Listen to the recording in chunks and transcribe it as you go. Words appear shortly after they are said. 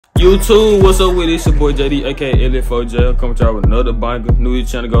YouTube, what's up with it? It's your boy JD, aka LF4J. I'm coming to y'all with another banger. New to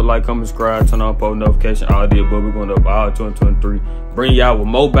the channel, go like, comment, subscribe, turn on post notification, all the above. We're going up all 2023. Bring y'all with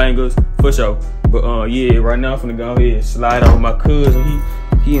more bangers for sure. But yeah, right now I'm finna go ahead and slide on my cousin.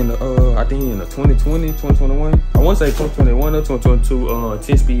 He in the I think he in the 2020, 2021. I want to say 2021 or 2022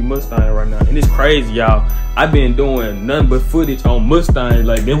 10-speed Mustang right now. And it's crazy, y'all. I've been doing nothing but footage on Mustang.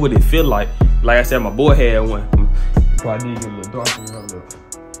 Like that's what it feel like. Like I said, my boy had one. Probably need to get a little darker.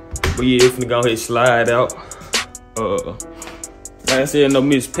 But yeah, finna go ahead and slide out. Like I said, no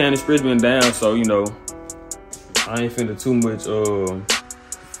Miss Panic Spritz been down, so you know, I ain't finna too much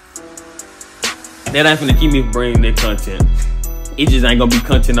that ain't finna keep me from bringing that content. It just ain't gonna be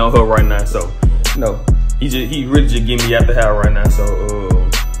content on her right now, so you know, he really just getting me out the house right now. So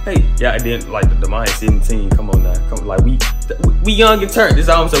hey, yeah, I didn't like the mind 17. Come on now, like we young and turned. This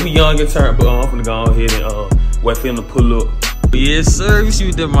all I'm saying, we young and turned. But I'm finna go ahead and wait for him to pull up. Yes, sir. You see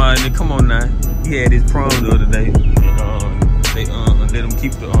what that mind? Come on now. He had his prom the other day. And, they let him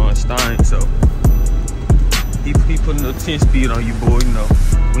keep the stein. So he putting a 10-speed on you, boy. You know,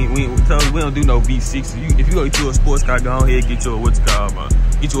 we don't do no V6. If you go to a sports car, go ahead and get you a what's it called, man.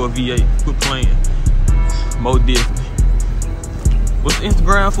 Get you a V8. Quit playing. More different. What's the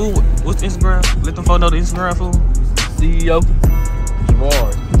Instagram fool? What's the Instagram? Let them folks know the Instagram fool. CEO.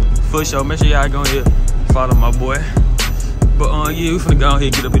 Jamar. For sure. Make sure y'all go ahead and follow my boy. But yeah, we finna go ahead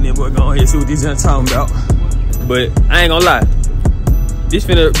and get up in there, boy. Go ahead and see what these young's talking about. But I ain't gonna lie, this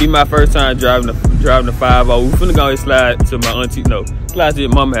finna be my first time driving the 5.0. We finna go ahead and slide to my auntie, no, slide to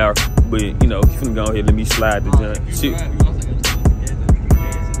mama house. But you know, he finna go ahead and let me slide the junk. Shit.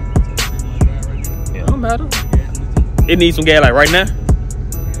 Yeah, don't matter. It needs some gas like right now.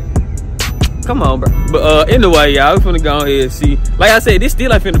 Come on, bro. But anyway, y'all, we finna go ahead and see. Like I said, this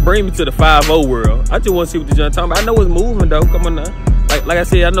still ain't finna bring me to the 5.0 world. I just want to see what the junk talking about. I know it's moving though. Come on now. Like I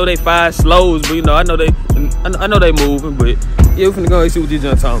said, I know they 5 slows, but you know, I know they moving. But yeah, we finna go ahead and see what this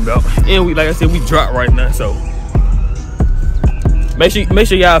junk talking about. And we, like I said, we drop right now, so make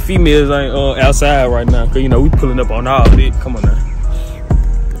sure y'all females ain't outside right now, cause you know we pulling up on all that. Come on now.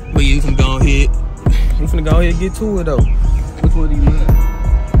 But yeah, we finna go ahead. We finna go ahead and get to it though. Which one do you like?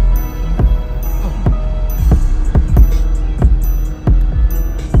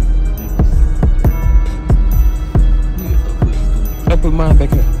 I put mine back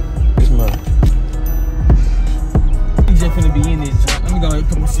here. It's mine. We just finna be in this. Let me go ahead and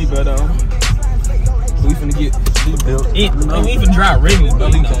put my seatbelt on. We finna get seatbelt. We finna drive regular, though.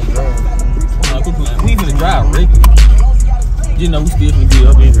 We finna drive regular. You know, we still finna get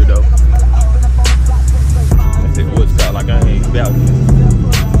up in here, though. I think what's called like I ain't about this.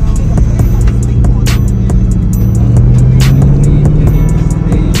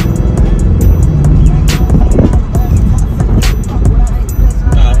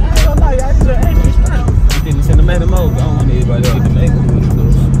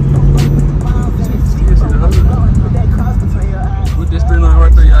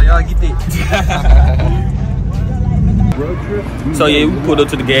 So yeah, we pulled up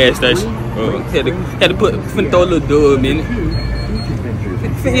to the gas station. Had to finna throw a little dub in it.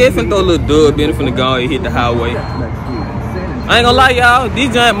 Yeah, finna throw a little dub in it. Finna go and hit the highway. I ain't gonna lie, y'all.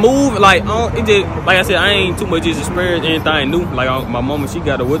 These giant move like it just like I said. I ain't too much experienced anything new. Like my mama, she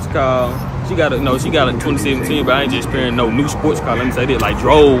got a what's it called? She got a 2017, but I ain't just experienced no new sports car. Let me say that. Like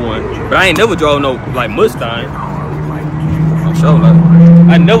drove one, but I ain't never drove no like Mustang. I'm sure like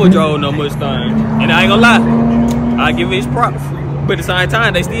I never drove no Mustang, and I ain't gonna lie. I give it his props. But at the same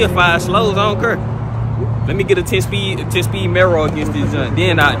time, they still 5 slows. I don't care. Let me get a 10-speed mirror against this junk.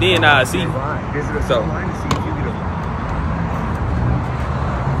 Then I see. So.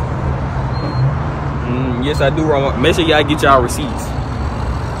 Yes, I do wrong. Make sure y'all get y'all receipts.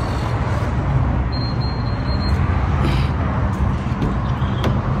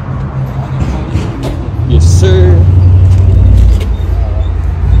 Yes, sir.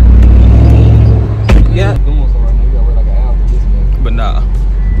 Yeah. But nah.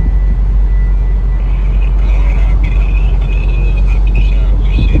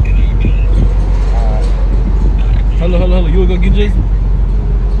 Hello. You wanna go get Jason?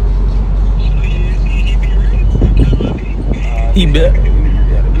 He better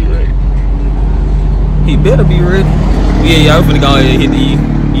be ready. Yeah, y'all finna go ahead and hit the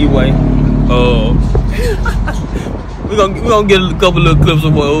E-way. we gonna get a couple little clips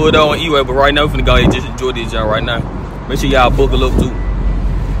of what on E-way, but right now we finna go ahead and just enjoy this job right now. Make sure y'all buckle up too.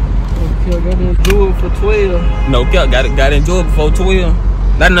 Okay, gotta enjoy it for 12. No, gotta enjoy it before 12.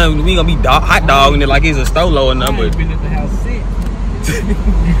 That nothing, we gonna be hot dogging it like it's a stolo or nothing. I ain't been at the house sick.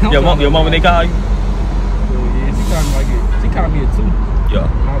 Your mama, they call you? Yeah, she called me like it. She called me at 2. Yeah.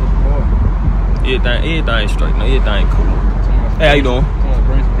 everything straight. No, everything cool. Hey, how you doing?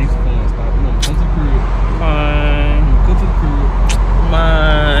 Fine.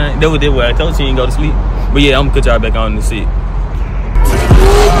 Man, that was that way. I told you ain't go to sleep. But yeah, I'm gonna cut y'all back on the seat.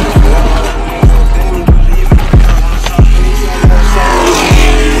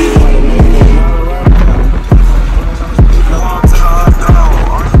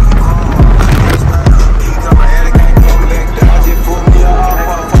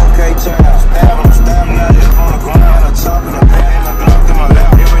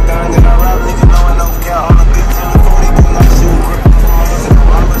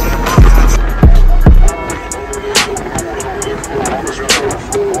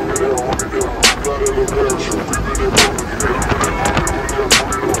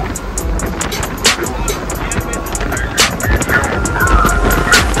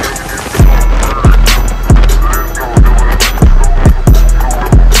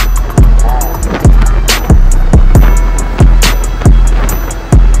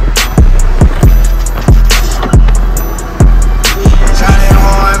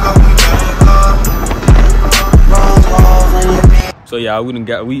 So y'all, we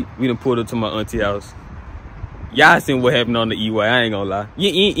done pulled up to my auntie house. Y'all seen what happened on the E-way. I ain't gonna lie.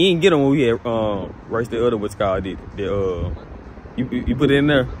 You didn't get them when we had race the other what's called it. You put it in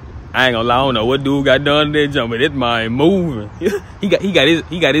there. I ain't gonna lie. I don't know what dude got done there jumping. That mind moving. he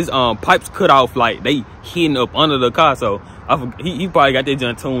got his pipes cut off, like they hidden up under the car. So he probably got that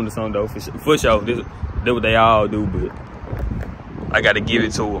junk tuned or something though for sure. That's what they all do. But I gotta give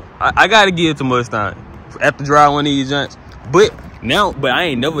it to him. I gotta give it to Mustang after drive one of these junks. But I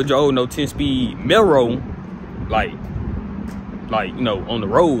ain't never drove no 10-speed Melrose, like you know, on the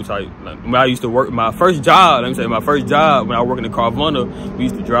roads. Like when I used to work my first job, when I was working in Carvana, we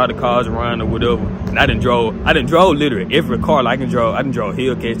used to drive the cars around or whatever. And I done drove literally every car. Like I done drove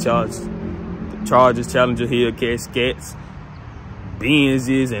Hellcat Chargers, Challenger, Hellcat, Scats,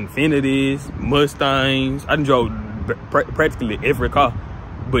 Benzes, Infinities, Mustangs. I done drove practically every car.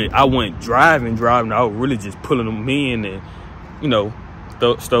 But I wasn't driving. I was really just pulling them in and, you know,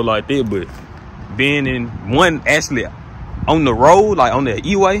 stuff like that. But being in one actually on the road, like on the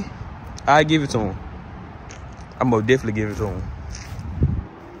E-way, I give it to him. I'm gonna definitely give it to him.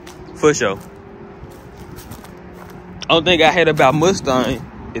 For sure. Only thing I hate about Mustang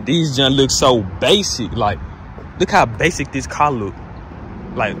is these junk look so basic. Like, look how basic this car look.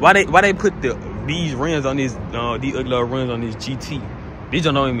 Like, why they put these rims on these ugly rims on this GT? These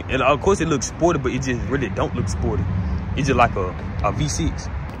don't know me. And of course it looks sporty, but it just really don't look sporty. It's just like a V6.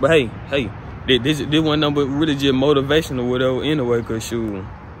 But hey, this one number really just motivation or whatever anyway, cause shoot,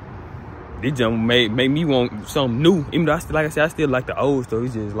 this just made me want something new. Even though I still like the old stuff.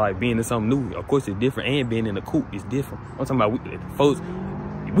 It's just like being in something new. Of course it's different, and being in a coupe is different. I'm talking about folks.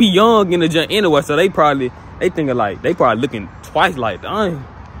 We young in the junk anyway, so they probably looking twice like, dang,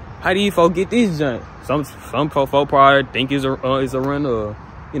 how do you folks get this junk? Some folks probably think it's a rental,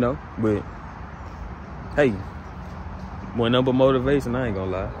 you know. But hey, one number motivation, I ain't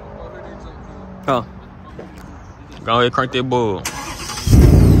gonna lie. Huh? Go ahead, crank that bull.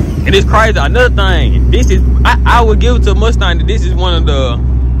 And it's crazy. Another thing, this is I would give it to Mustang that this is one of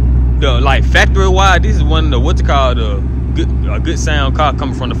the like factory wide. This is one of the a good sound car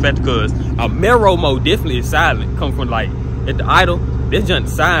coming from the factory, cause a Melrose mode definitely is silent. Coming from like at the idle, this junk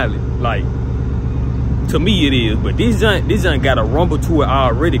silent. Like, to me it is, but this junk got a rumble to it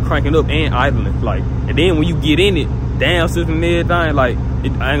already, cranking up and idling. Like, and then when you get in it, down system and everything, like I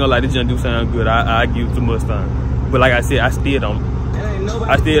ain't gonna lie, this junk do sound good. I give it to Mustang, but like I said, I still don't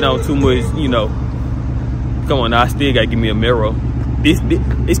too much, you know. Come on now, I still gotta give me a Melrose. This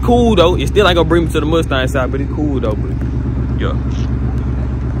it's cool though. It still ain't gonna bring me to the Mustang side, but it's cool though. But yeah.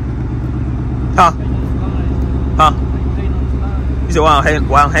 Huh? You said why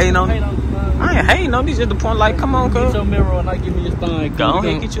I'm hating on it? I ain't hating on this at the point, like, come on, cuz. Get your mirror and like give me your thing. Go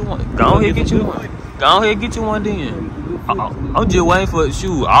ahead, get you one. Go ahead, get you one. Go ahead, get you one then. I'm just waiting for the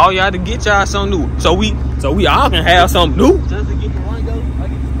shoe. All y'all to get y'all something new. So we all can have something new. Just to get the one go, I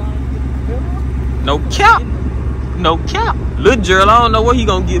get the thing. No cap. No cap. Little Gerald, I don't know what he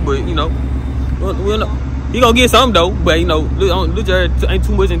gonna get, but you know, we'll know. He gonna get something though. But you know, Little Gerald ain't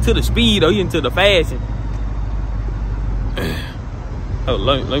too much into the speed or into the fashion. Oh,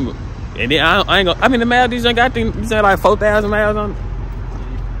 let me. And then I ain't gonna. I mean, the miles these young got, you say like 4,000 miles on it.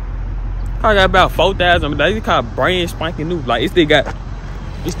 I got about 4,000. But they called brand spanking new. Like, it still got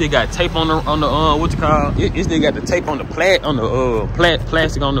tape on the what you call? It still got the tape on the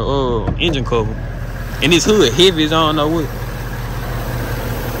plastic on the engine cover. And this hood heavy as I don't know what.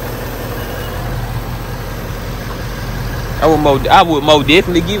 I would more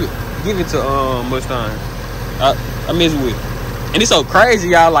definitely give it. Give it to Mustang. I mess with it. And it's so crazy,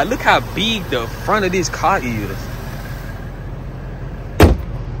 y'all. Like, look how big the front of this car is.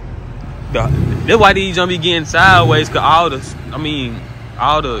 That's why these jump be getting sideways, cause all the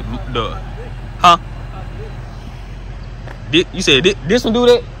huh? You said this one do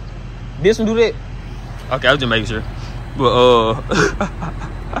that? This one do that? Okay, I was just making sure. But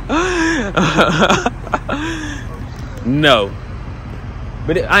no.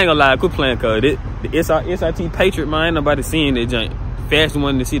 But I ain't gonna lie, quit playing, cause the SRT Patriot, man, ain't nobody seeing that junk. Fast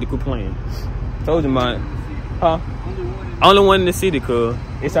one in the city, quit playing. Told you, man. Huh? Only one in the city, cuz.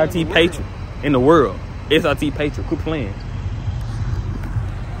 SRT Patriot in the world. SRT Patriot, quit playing.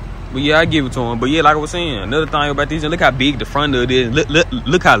 But yeah, I give it to him. But yeah, like I was saying, another thing about these, look how big the front of it is.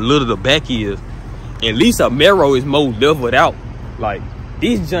 Look how little the back is. At least a Mero is more leveled out. Like,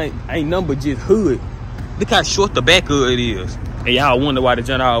 this junk ain't nothing but just hood. Look how short the back of it is. And y'all wonder why the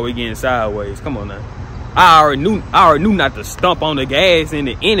junk always getting sideways. Come on now. I already knew not to stump on the gas in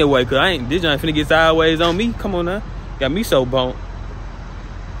it anyway, cause this junk finna get sideways on me. Come on now. Got me so bumped.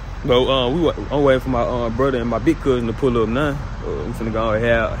 But I'm waiting for my brother and my big cousin to pull up now. We finna go and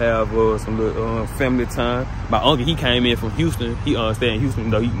have some little family time. My uncle, he came in from Houston. He stay in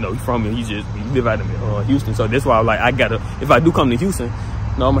Houston. He from here. He live out in Houston. So that's why I'm like, if I do come to Houston,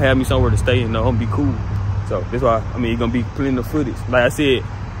 I'm gonna have me somewhere to stay and I'm gonna be cool. So that's why, it's gonna be plenty of footage. Like I said,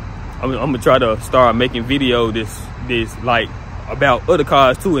 I'm gonna try to start making video this like about other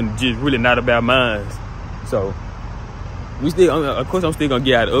cars too, and just really not about mine. So we still, of course, I'm still gonna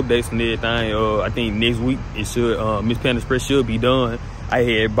get out updates and everything. I think next week it should, Miss Panda Express should be done. I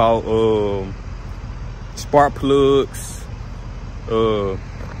had bought spark plugs.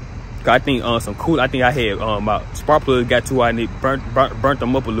 I think some cool. I think I had my spark plugs got too hot and it burnt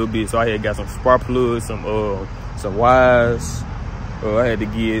them up a little bit. So I had got some spark plugs, some wires. I had to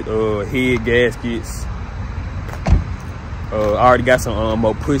get head gaskets. I already got some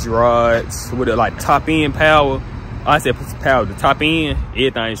more push rods with like top end power. I said power, the top end,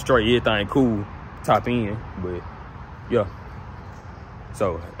 everything straight, everything cool, top end. But yeah.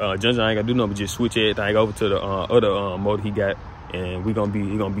 So Junjun ain't gonna do nothing but just switch everything over to the other motor he got, and he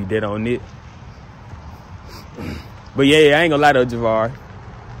gonna be dead on it. But yeah, I ain't gonna lie to Javar.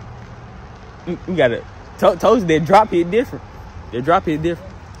 We gotta told you that drop hit different. That drop hit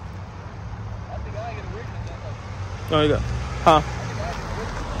different. I think I get a rig like that. Oh, you got, huh?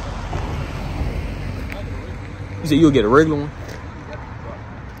 You said you'll get a regular one?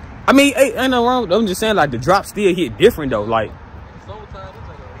 Ain't nothing wrong. I'm just saying, like, the drop still hit different though. Like,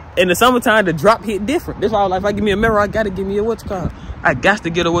 in the summertime, the drop hit different. That's why I was like, if I give me a mirror, I gotta give me a I got to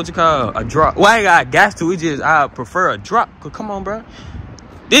get a a drop. Well, I got to. It's just I prefer a drop. Cause come on, bro.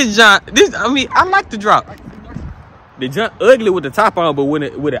 I like the drop. The junk ugly with the top on, but when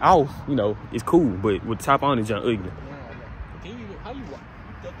it off, it's cool. But with the top on, the junk ugly. How you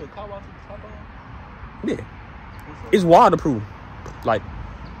get the car wash with the top on? Yeah. It's waterproof. Like,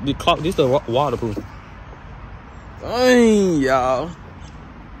 this is waterproof. Dang, y'all.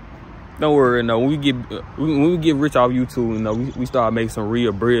 Don't worry, no. When we get rich off YouTube, we start making some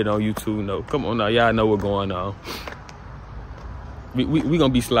real bread on YouTube. Come on now, y'all know what's going on. We gonna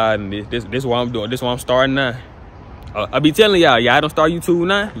be sliding this. This is what I'm doing. This is what I'm starting now. I be telling y'all don't start YouTube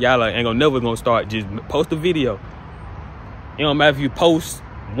now. Y'all ain't never gonna start. Just post a video. It don't matter if you post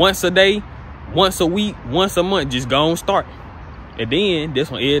once a day, once a week, once a month. Just go and start. And then that's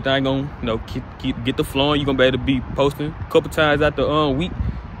when everything gonna get the flowing. You gonna be able to be posting a couple times out the week,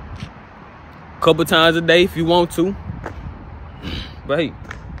 couple times a day if you want to. But hey,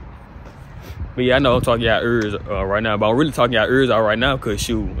 yeah, I know I'm talking y'all ears right now, but I'm really talking y'all ears out right now because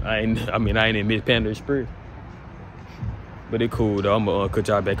shoot, I ain't in Miss Panda Express. But it cool though. I'm gonna cut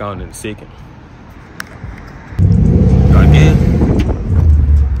y'all back on in a second. Again.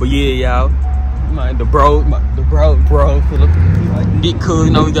 But yeah, y'all. The bro, get cool.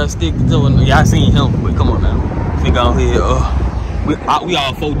 We gotta stick to it. Y'all seen him, but come on now. We go here. We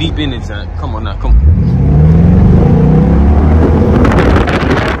all 4 deep in this. Come on now, come on.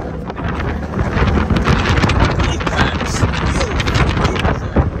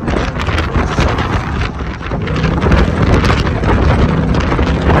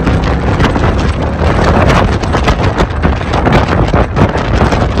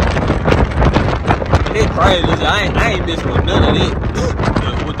 I ain't messing with none of it.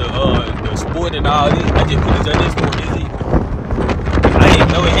 With the sport and all this. I just put this on this sport. Is it? I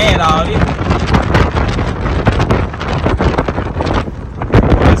didn't know it had all this.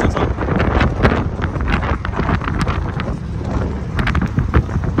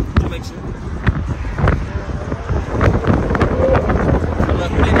 Make sure.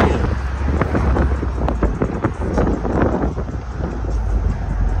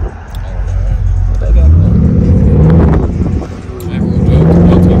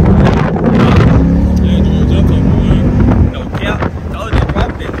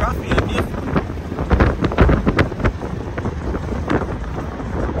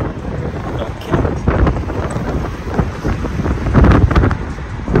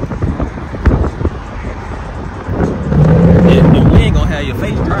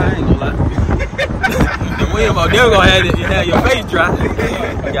 They're gonna have your face dry.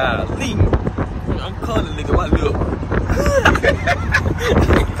 Golly. I'm calling nigga my lip.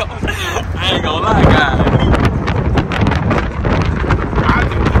 I ain't gonna lie, guys.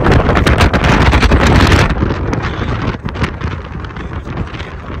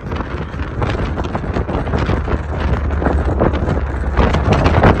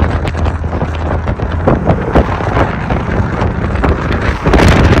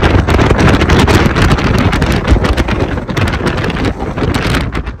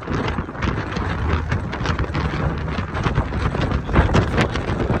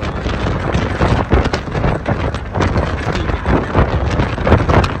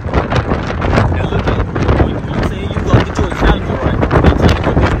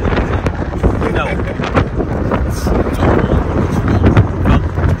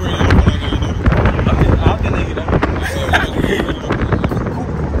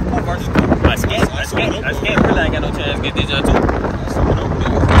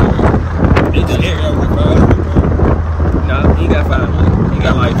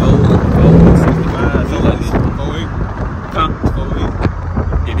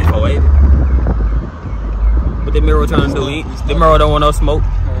 Murrow don't want no smoke.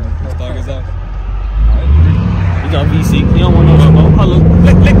 Mustang is off. He's on V6. He don't want no smoke. Hold on.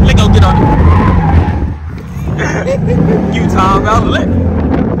 Let go get on it. You talking about let.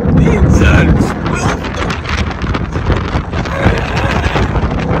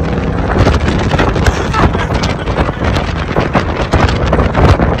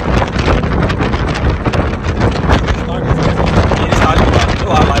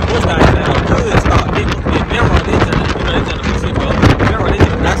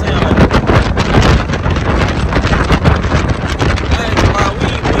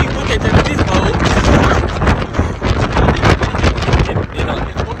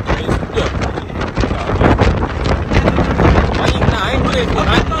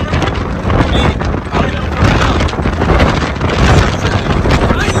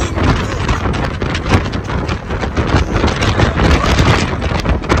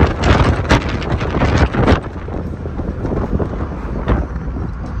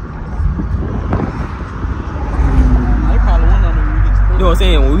 You know what I'm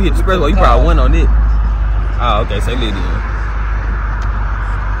saying? When we hit the expressway, you probably went on it. Oh, okay, say lit in.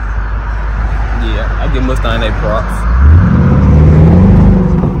 Yeah, I give Mustang they props.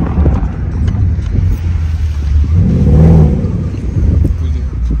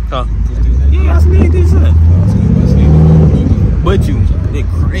 Huh? Yeah, I slid this son. But you, they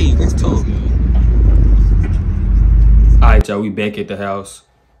crazy, it's tough. Alright, y'all, we back at the house.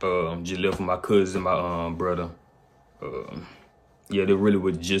 Just left with my cousin and my brother. Yeah, there really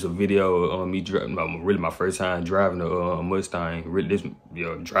was just a video of me driving, really my first time driving a Mustang. Really, this,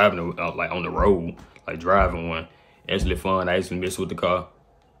 driving like on the road, like driving one. Actually fun. I actually mess with the car.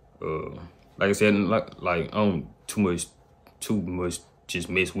 Like I said, like I don't too much just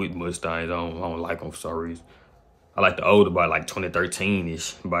mess with Mustangs. I don't like them for some reason. I like the older, by like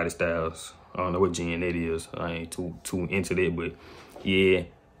 2013-ish body styles. I don't know what gen that is. I ain't too into that, but yeah.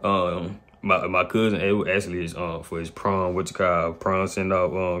 My cousin actually is for his prom, prom send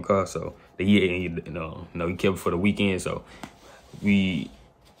off car. So he kept it for the weekend. So we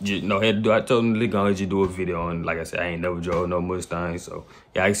just had to do. I told him to go just do a video, and like I said, I ain't never drove no Mustang. So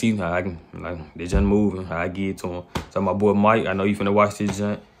yeah, I can see how I can they just moving. How I get it to him. So my boy Mike, I know he finna watch this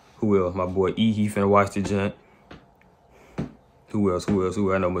junk. Who else? My boy E, he finna watch this junk. Who else? I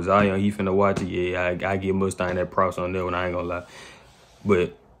know Mazion, he finna watch it. Yeah, I give Mustang that props on that one. I ain't gonna lie,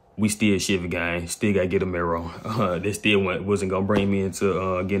 but. We still Chevy gang, still gotta get a mirror. They still wasn't gonna bring me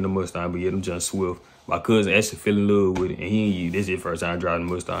into getting the Mustang, but yeah, them just swift. My cousin actually fell in love with it, and this is his first time driving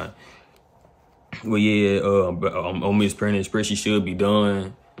the Mustang. Well, yeah, on Miss Print Express, she should be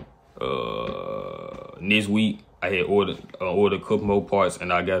done next week. I had ordered a couple more parts,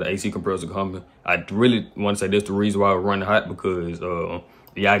 and I got an AC compressor coming. I really want to say that's the reason why I was running hot, because y'all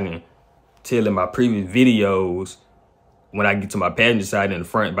can tell in my previous videos. When I get to my passenger side in the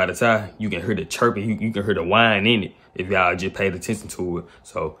front, by the time you can hear the chirping, you can hear the whine in it if y'all just paid attention to it.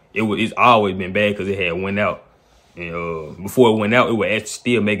 So it's always been bad because it had went out. And before it went out, it was actually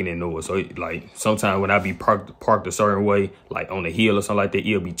still making that noise. So like sometimes when I be parked a certain way, like on the hill or something like that,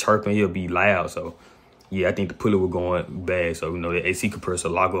 it'll be chirping, it'll be loud. So yeah, I think the pulley was going bad. So the AC compressor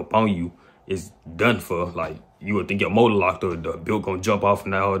lock up on you is done for. Like you would think your motor locked or the built gonna jump off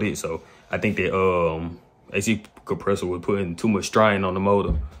and all that. So I think that AC compressor was putting too much strain on the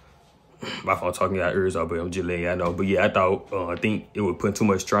motor. My phone talking out ears off, but I'm just letting y'all know. But yeah, I think it would put too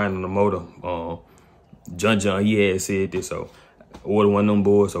much strain on the motor. John, he had said this, so I ordered one of them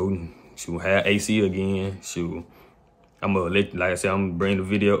boards so we can shoot, have AC again. Shoot, I'm gonna let, like I said, I'm gonna bring the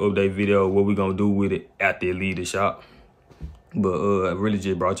video, update video, what we gonna do with it after it leave the shop. But I really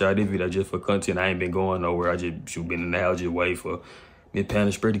just brought y'all this video just for content. I ain't been going nowhere. I just been in the house just waiting for me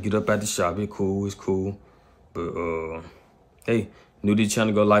Panda Spray to get up at the shop. It's cool. But hey, new to the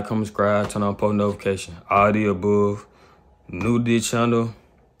channel, go like, comment, subscribe, turn on post notification. All the above. New to the channel,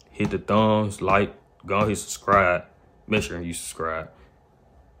 hit the thumbs, like, go ahead, subscribe. Make sure you subscribe.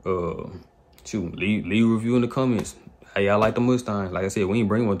 Shoot, leave a review in the comments. How y'all like the Mustang? Like I said, we ain't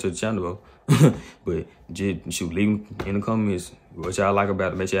bring one to the channel though. But just shoot, leave in the comments what y'all like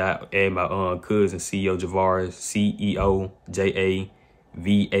about it. Make sure I add my cousin CEO Javaris,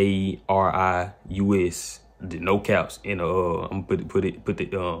 CEOJAVARIUS. No caps in the I'm gonna put his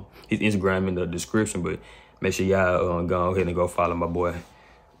Instagram in the description, but make sure y'all go ahead and go follow my boy.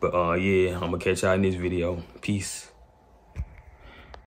 But yeah, I'm gonna catch y'all in this video. Peace.